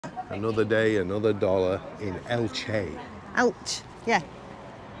Another day, another dollar in Elche. Elche, yeah,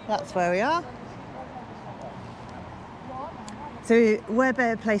 that's where we are. So where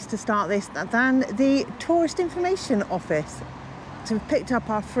better place to start this than the Tourist Information Office. So we've picked up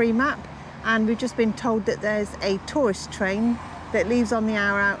our free map and we've just been told that there's a tourist train that leaves on the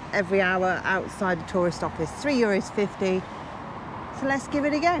hour every hour outside the tourist office. €3.50. So let's give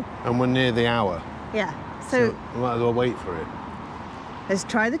it a go. And we're near the hour. Yeah. So we might as well wait for it. Let's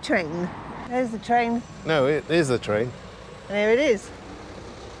try the train. There's the train. No, it is the train. And here it is.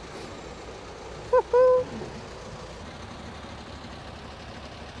 Woohoo!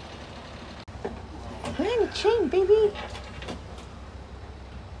 We're in the train, baby.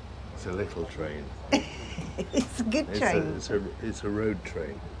 It's a little train. It's a good train. It's a road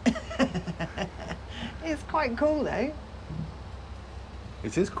train. It's quite cool though.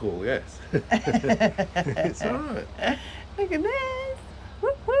 It is cool, yes. It's all right. Look at this.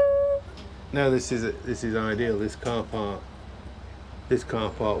 Woo-hoo. No, this is ideal. This car park,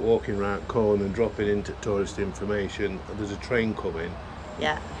 walking round corner and dropping into tourist information. There's a train coming.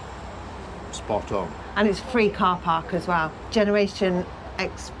 Yeah. Spot on. And it's free car park as well. Generation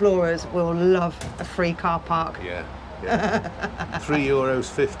Explorers will love a free car park. Yeah. Yeah.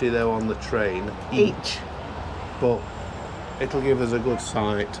 €3.50 though on the train Each. But it'll give us a good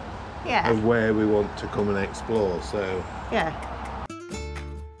sight of where we want to come and explore. So yeah.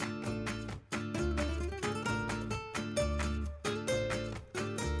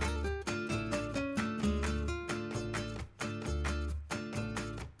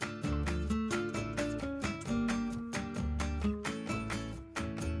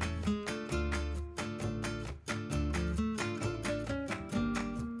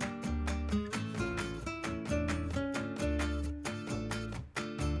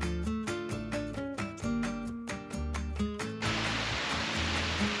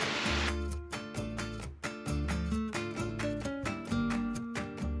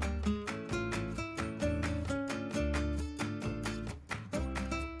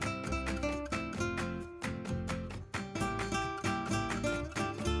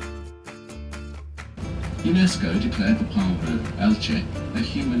 UNESCO declared the Palm of Elche a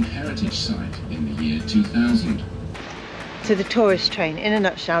human heritage site in the year 2000. So the tourist train, in a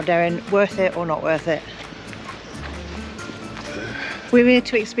nutshell, Darren, worth it or not worth it? We're here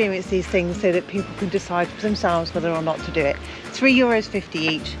to experience these things so that people can decide for themselves whether or not to do it. €3.50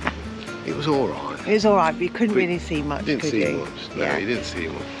 each. it was all right. It was all right, but you couldn't really see much, Didn't could see you? much. No, you didn't see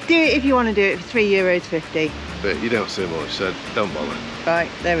much. Do it if you want to do it for €3.50. But you don't see much, so don't bother.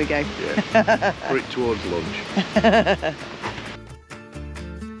 Right, there we go. Yeah. Put it towards lunch.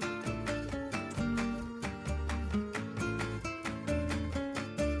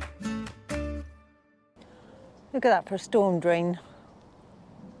 Look at that for a storm drain.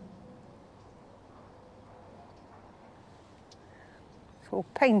 It's all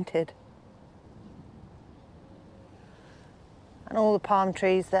painted. And all the palm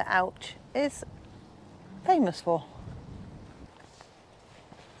trees that Elche is famous for.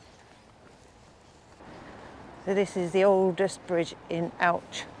 So this is the oldest bridge in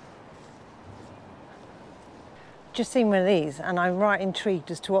Elche. Just seen one of these and I'm right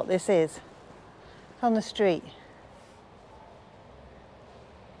intrigued as to what this is. It's on the street.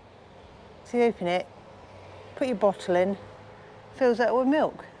 So you open it, put your bottle in, fills it with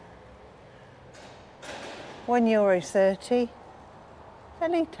milk. €1.30 a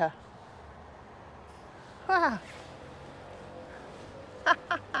litre. Wow.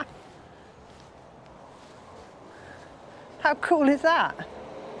 How cool is that?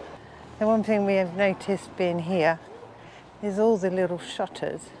 The one thing we have noticed being here is all the little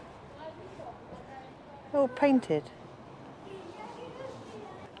shutters. They're all painted.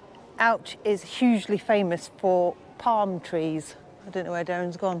 Elche is hugely famous for palm trees. I don't know where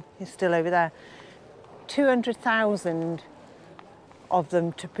Darren's gone. He's still over there. 200,000 of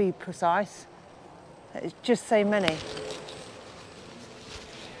them to be precise. It's just so many.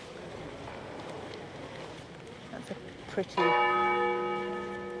 That's a pretty...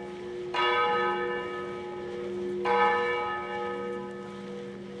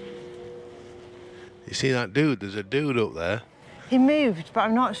 You see that dude? There's a dude up there. He moved, but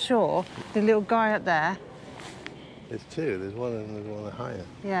I'm not sure. The little guy up there. There's two. There's one and there's one higher.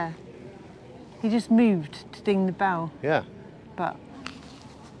 Yeah. He just moved to ding the bell. Yeah. But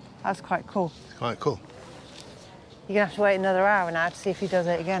that's quite cool. It's quite cool. You're gonna have to wait another hour now to see if he does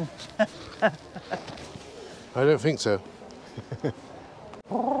it again. I don't think so.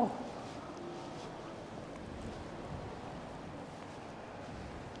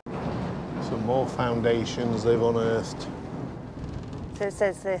 Some more foundations they've unearthed. So it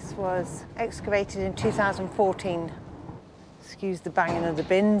says this was excavated in 2014. Excuse the banging of the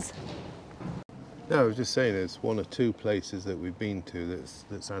bins. No, I was just saying there's one or two places that we've been to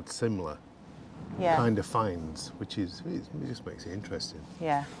that's had similar kind of finds, which is, it just makes it interesting.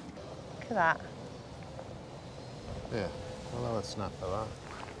 Yeah. Look at that. Yeah, I'll have a snap of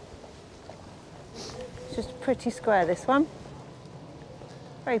that. It's just a pretty square, this one.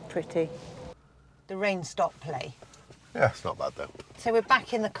 Very pretty. The rain stopped play. Yeah, it's not bad though. So we're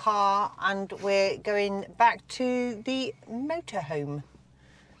back in the car and we're going back to the motorhome,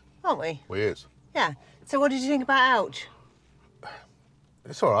 aren't we? We is. Yeah. So what did you think about Ouch?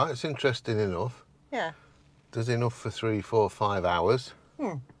 It's all right. It's interesting enough. Yeah. Does enough for 3, 4, 5 hours.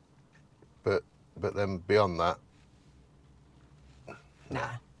 But then beyond that, nah,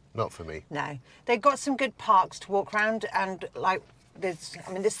 not for me. No. They've got some good parks to walk around, and like there's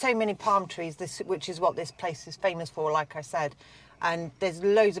so many palm trees, which is what this place is famous for, like I said. And there's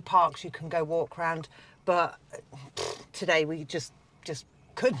loads of parks you can go walk around, but today we just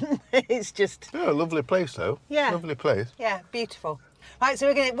couldn't. It's just... Yeah, a lovely place though. Yeah. Lovely place. Yeah, beautiful. Right,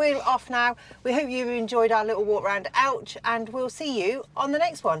 so we're off now. We hope you enjoyed our little walk around Ouch, and we'll see you on the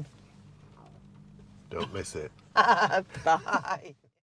next one. Don't miss it. Bye.